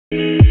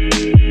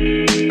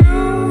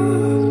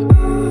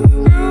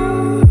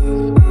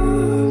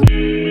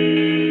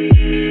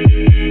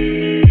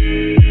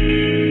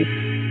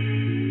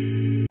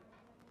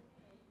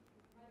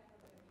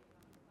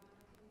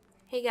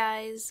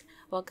guys,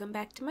 welcome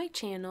back to my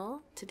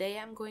channel. Today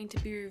I'm going to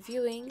be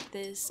reviewing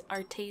this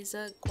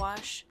Arteza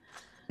Gouache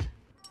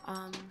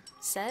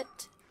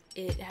set.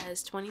 It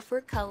has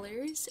 24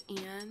 colors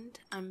and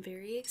I'm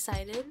very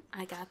excited.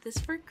 I got this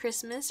for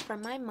Christmas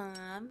from my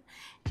mom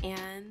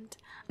and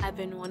I've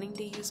been wanting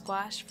to use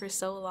gouache for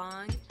so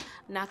long.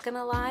 Not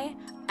gonna lie,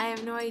 I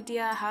have no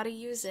idea how to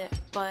use it,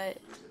 but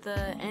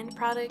the end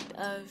product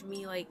of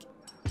me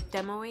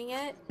demoing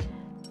it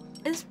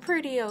is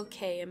pretty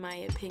okay in my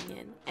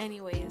opinion.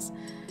 Anyways,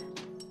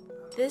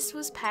 this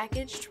was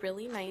packaged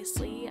really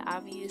nicely,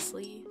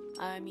 obviously.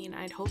 I mean,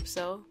 I'd hope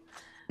so,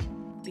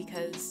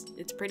 because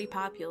it's pretty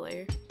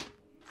popular.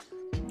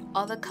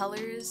 All the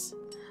colors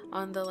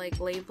on the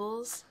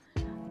labels,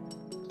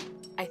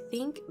 I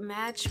think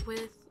match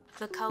with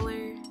the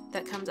color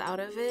that comes out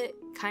of it,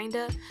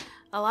 kinda.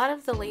 A lot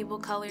of the label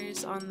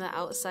colors on the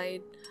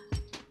outside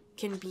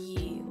can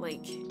be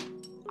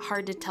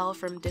hard to tell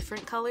from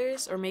different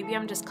colors, or maybe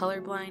I'm just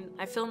colorblind.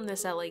 I filmed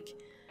this at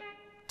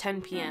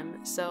 10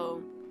 p.m.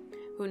 so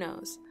who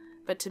knows,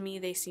 but to me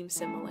they seem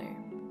similar.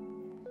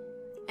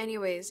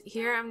 Anyways,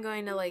 here I'm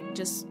going to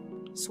just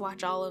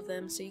swatch all of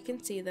them so you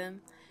can see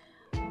them.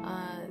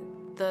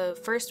 The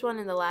first one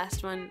and the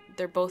last one,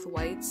 they're both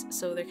whites,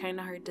 so they're kind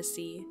of hard to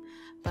see,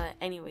 but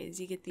anyways,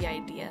 you get the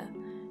idea.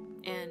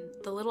 And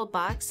the little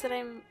box that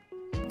I'm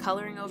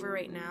coloring over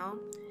right now,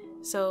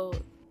 so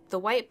the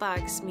white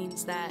box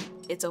means that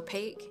it's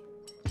opaque,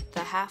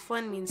 the half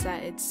one means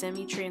that it's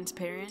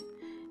semi-transparent,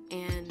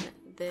 and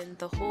then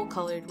the whole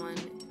colored one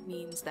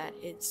means that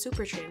it's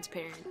super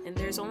transparent. And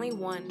there's only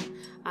one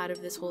out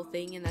of this whole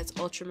thing, and that's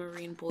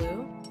ultramarine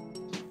blue.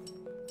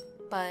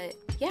 But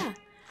yeah,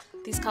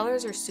 these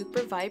colors are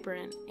super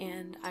vibrant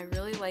and I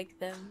really like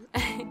them.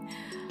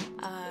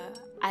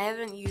 I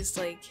haven't used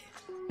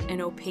an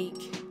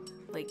opaque,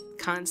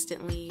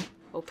 constantly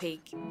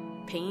opaque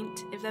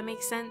paint, if that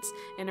makes sense,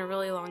 in a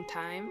really long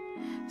time.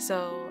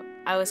 So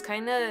I was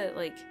kind of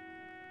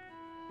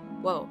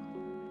whoa,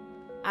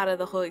 out of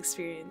the whole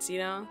experience, you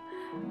know?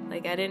 I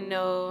didn't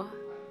know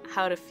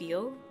how to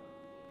feel,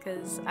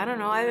 because I don't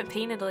know, I haven't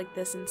painted like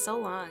this in so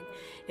long.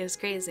 It was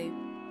crazy.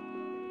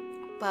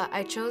 But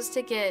I chose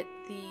to get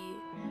the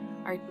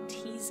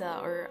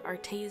Arteza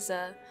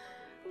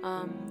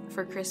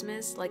for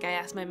Christmas. I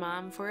asked my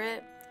mom for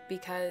it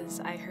because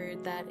I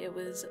heard that it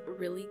was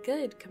really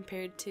good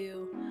compared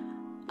to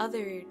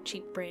other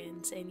cheap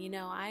brands, and you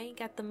know, I ain't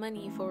got the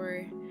money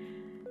for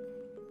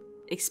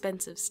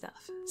expensive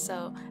stuff,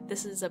 so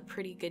this is a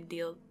pretty good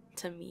deal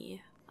to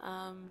me.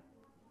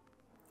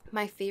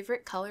 My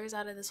favorite colors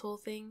out of this whole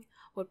thing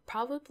would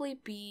probably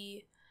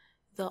be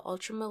the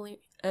ultramarine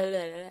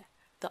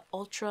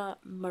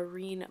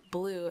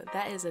blue.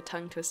 That is a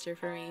tongue twister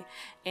for me.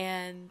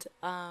 And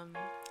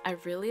I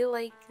really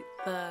like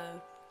the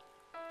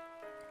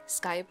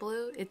sky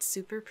blue. It's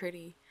super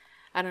pretty.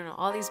 I don't know,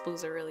 all these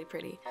blues are really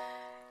pretty.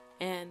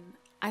 And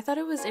I thought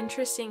it was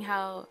interesting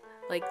how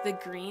the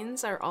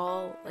greens are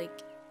all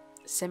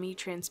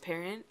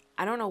semi-transparent.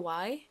 I don't know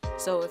why,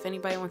 so if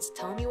anybody wants to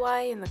tell me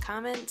why in the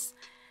comments,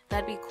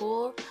 that'd be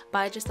cool. But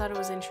I just thought it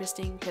was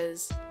interesting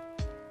because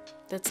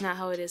that's not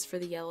how it is for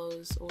the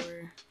yellows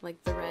or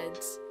the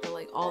reds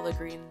or all the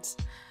greens.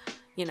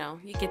 You know,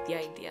 you get the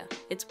idea.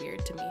 It's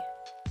weird to me.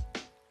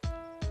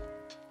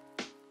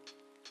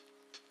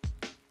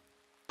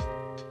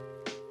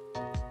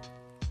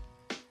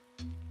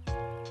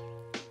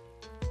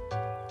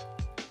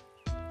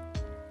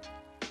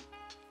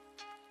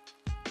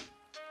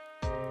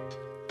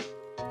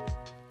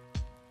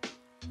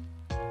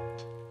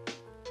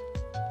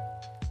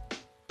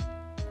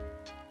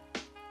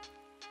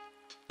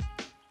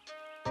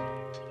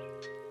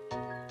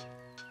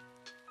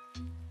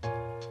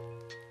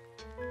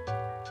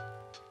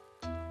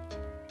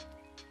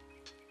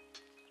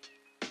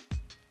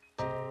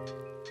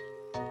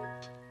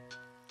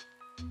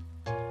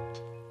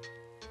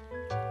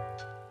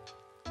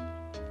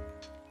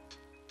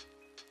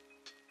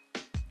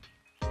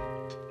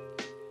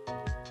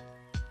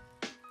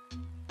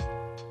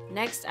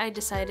 Next, I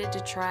decided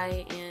to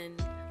try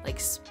and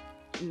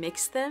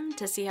mix them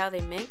to see how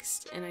they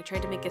mixed, and I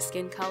tried to make a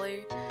skin color,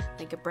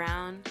 a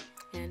brown,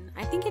 and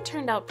I think it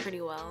turned out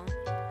pretty well.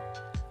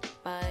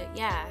 But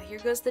yeah, here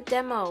goes the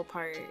demo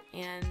part,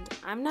 and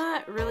I'm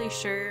not really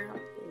sure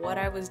what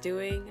I was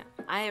doing.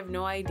 I have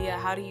no idea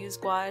how to use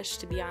gouache,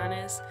 to be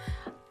honest.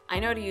 I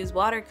know to use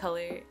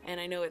watercolor, and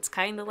I know it's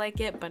kind of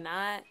like it, but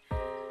not.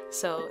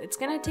 So it's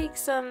gonna take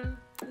some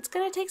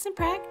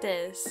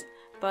practice.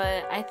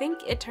 But I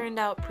think it turned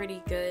out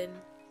pretty good.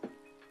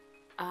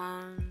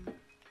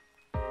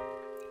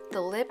 The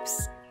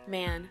lips,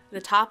 man, the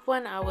top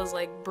one I was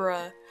like,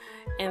 bruh.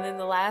 And then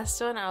the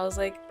last one I was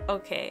like,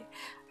 okay.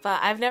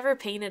 But I've never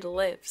painted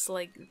lips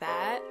like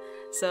that,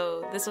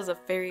 so this was a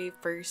very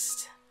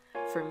first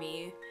for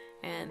me.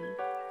 And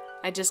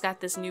I just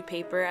got this new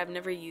paper. I've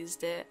never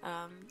used it.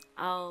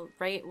 I'll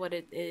write what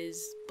it is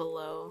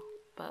below,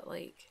 but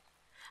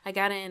I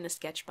got it in a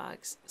sketch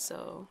box,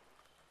 so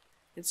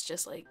it's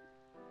just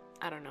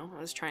I don't know, I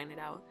was trying it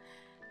out.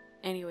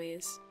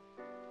 Anyways,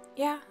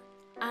 yeah,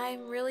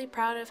 I'm really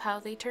proud of how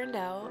they turned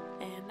out,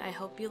 and I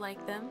hope you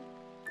like them.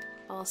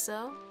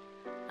 Also,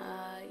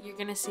 you're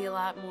gonna see a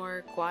lot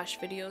more gouache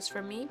videos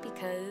from me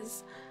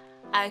because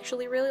I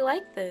actually really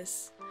like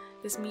this.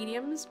 This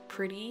medium's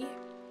pretty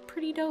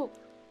dope.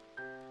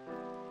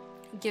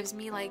 It gives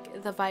me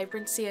like the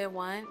vibrancy I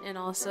want and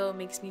also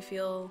makes me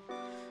feel,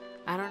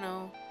 I don't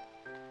know,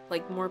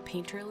 like more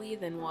painterly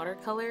than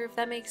watercolor, if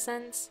that makes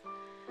sense.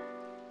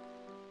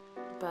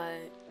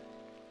 But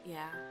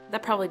yeah,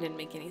 that probably didn't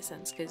make any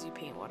sense because you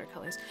paint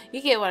watercolors.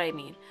 You get what I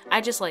mean. I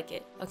just like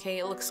it, okay?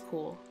 It looks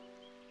cool.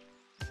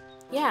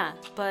 Yeah,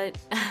 but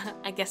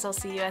I guess I'll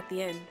see you at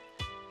the end.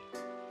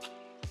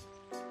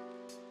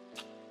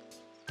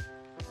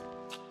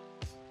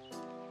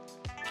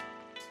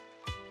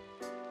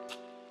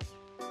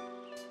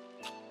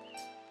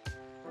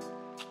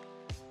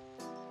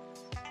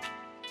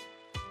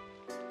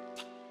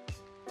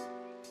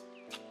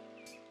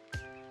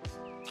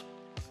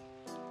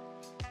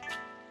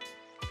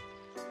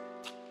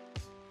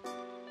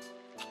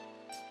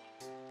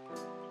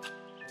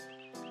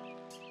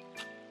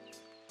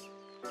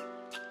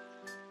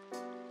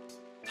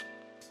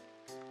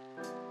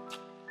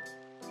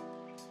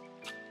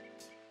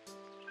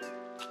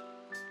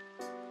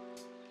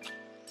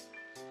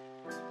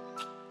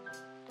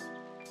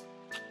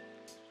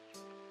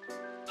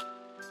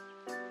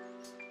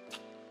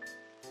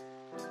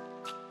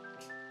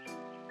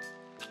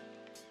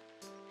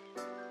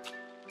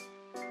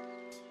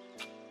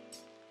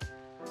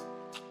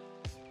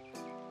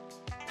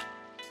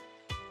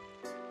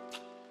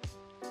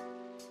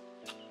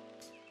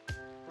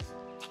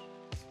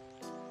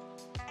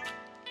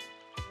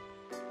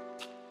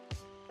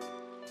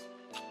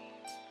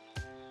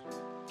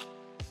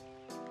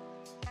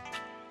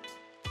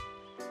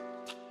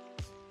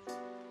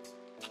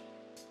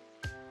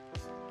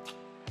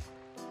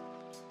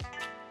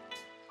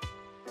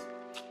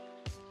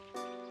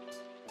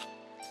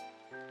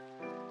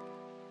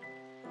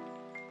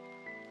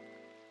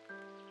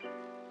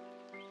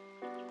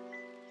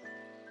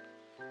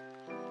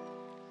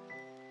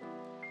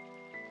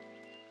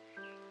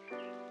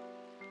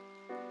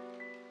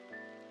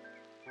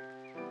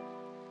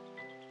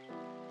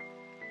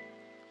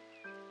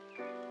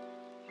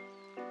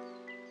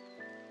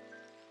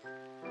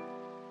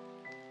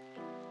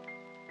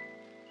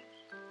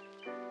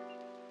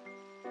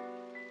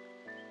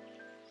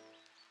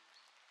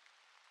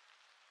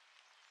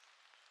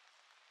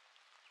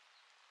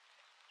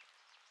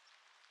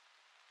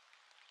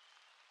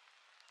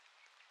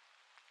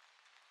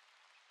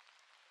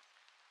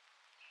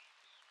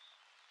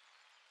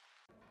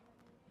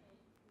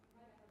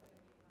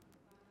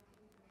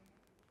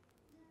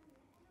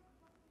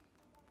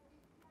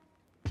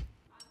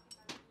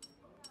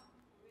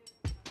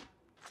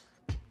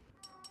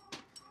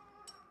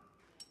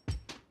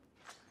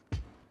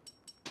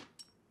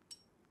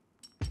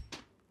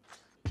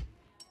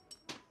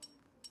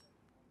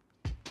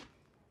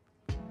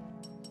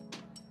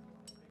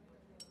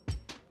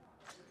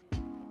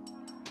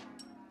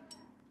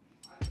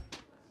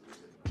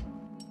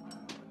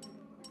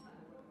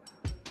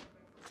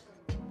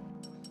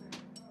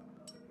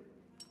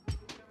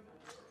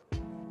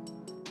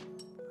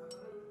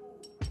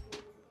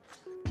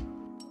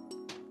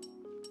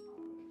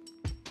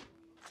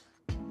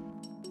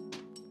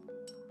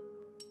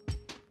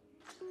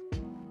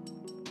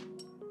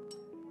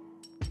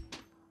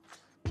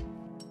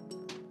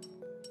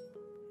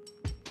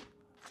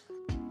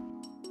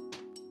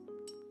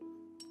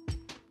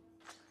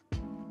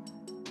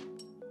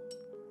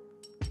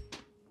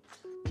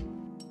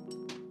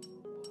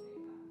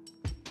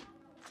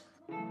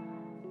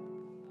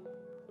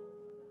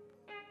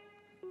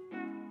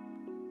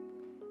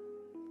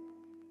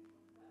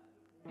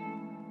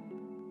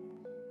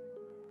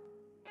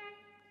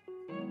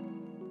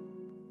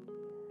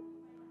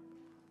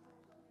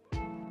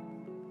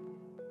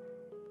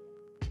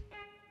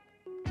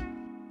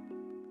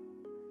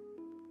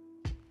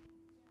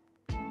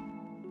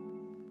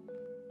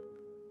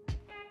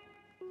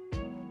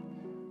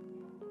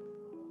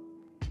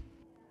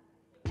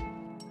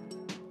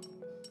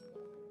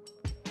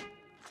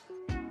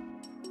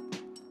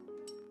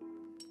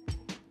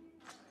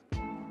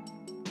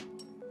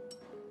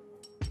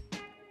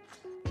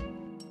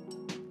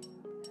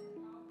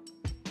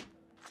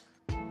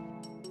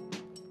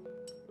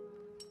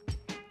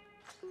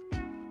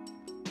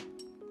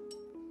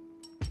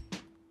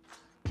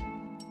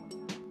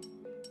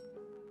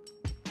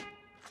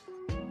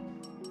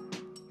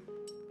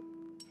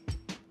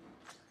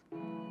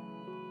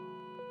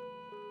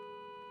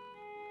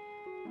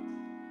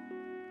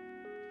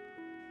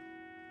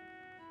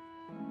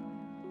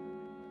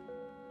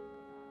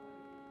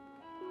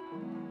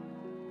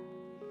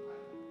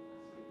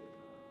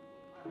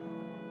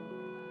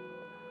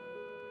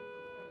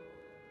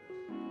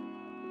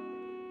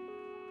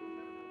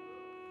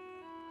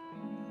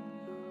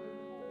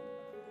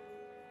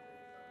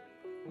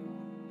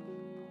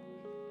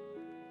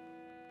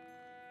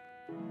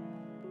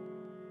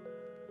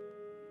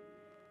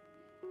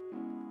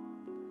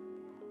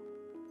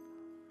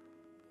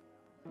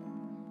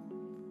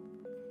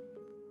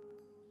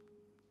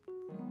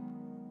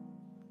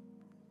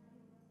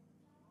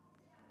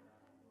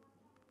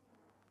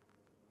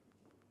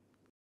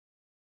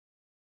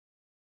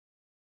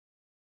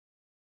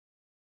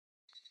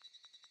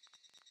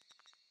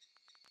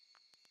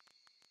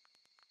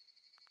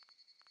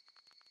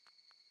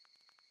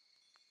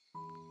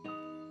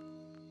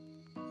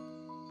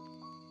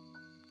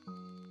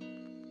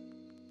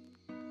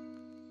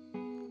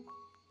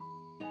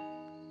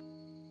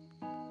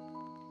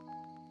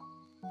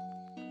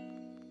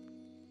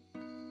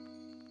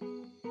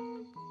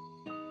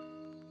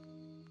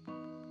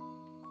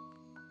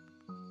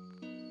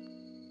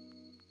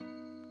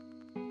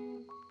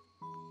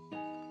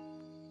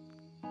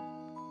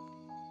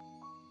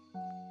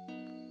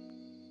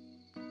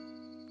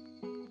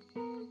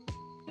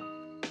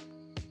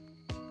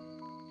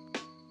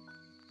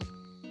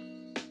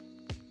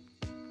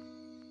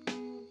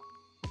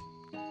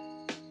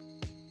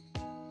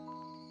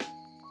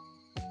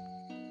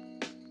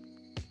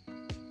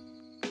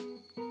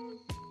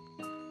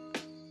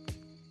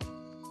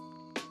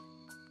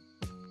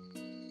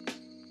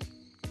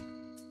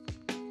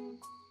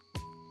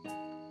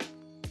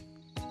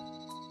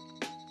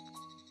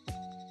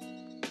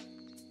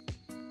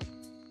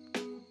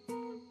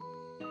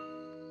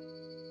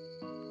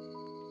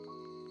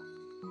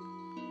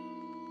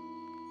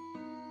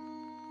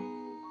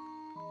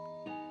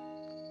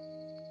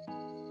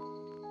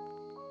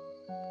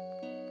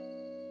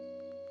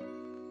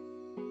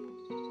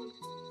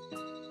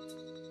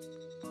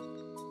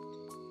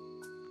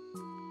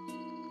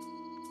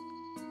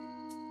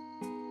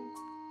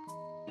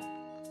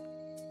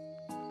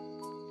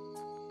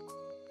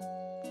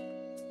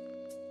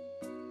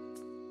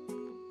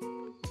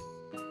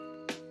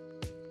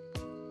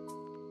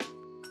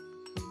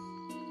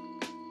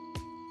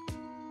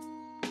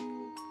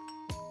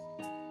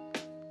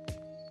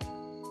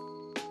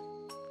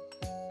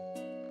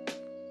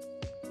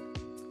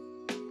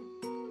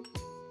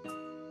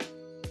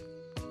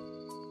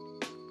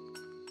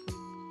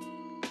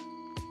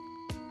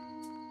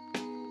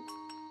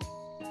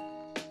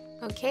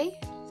 Okay,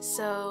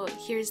 so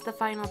here's the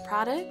final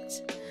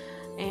product,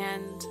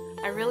 and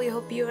I really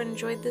hope you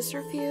enjoyed this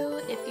review.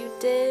 If you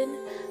did,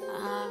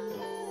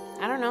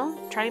 I don't know,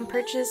 try and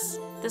purchase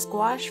this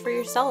gouache for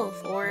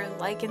yourself, or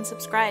like and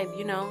subscribe,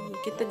 you know, you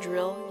get the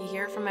drill, you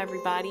hear from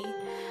everybody.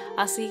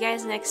 I'll see you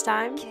guys next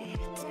time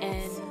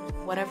in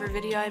whatever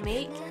video I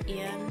make,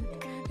 and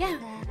yeah,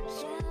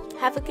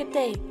 have a good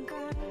day.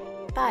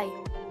 Bye.